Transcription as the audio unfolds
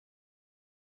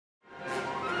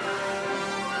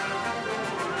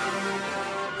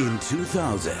In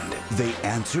 2000, they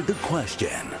answered the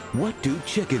question, what do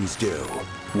chickens do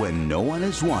when no one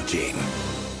is watching?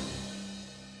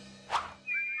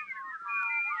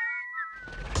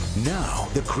 Now,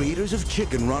 the creators of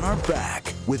Chicken Run are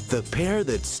back with the pair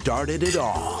that started it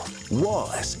all,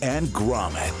 Wallace and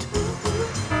Gromit.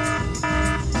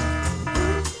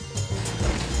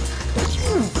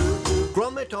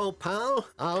 Gromit, old pal,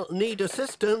 I'll need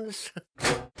assistance.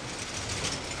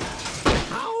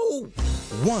 Ow!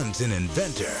 One's an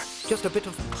inventor. Just a bit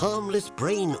of harmless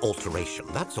brain alteration,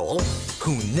 that's all.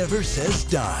 Who never says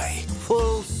die.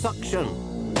 Full suction.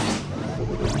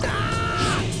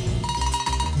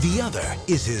 The other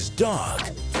is his dog,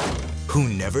 who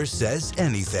never says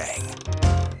anything.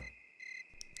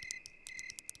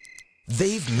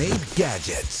 They've made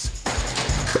gadgets.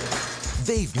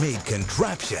 They've made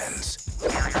contraptions.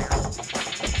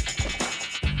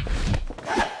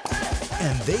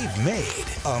 And they've made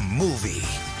a movie.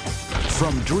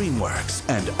 From Dreamworks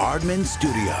and Aardman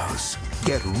Studios,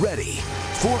 get ready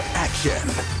for action,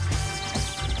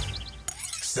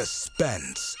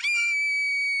 suspense,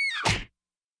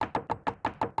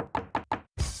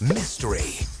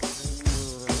 mystery,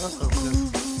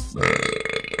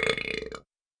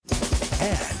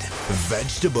 and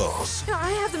vegetables.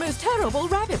 I have the most terrible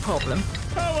rabbit problem.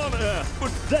 How on earth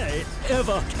would they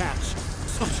ever catch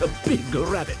such a big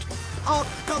rabbit? Oh,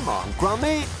 come on,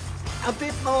 Gromit. A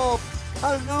bit more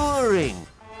alluring.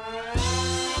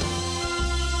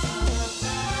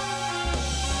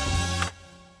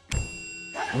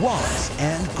 Wallace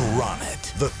and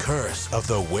Gromit, The Curse of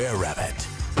the Were-Rabbit.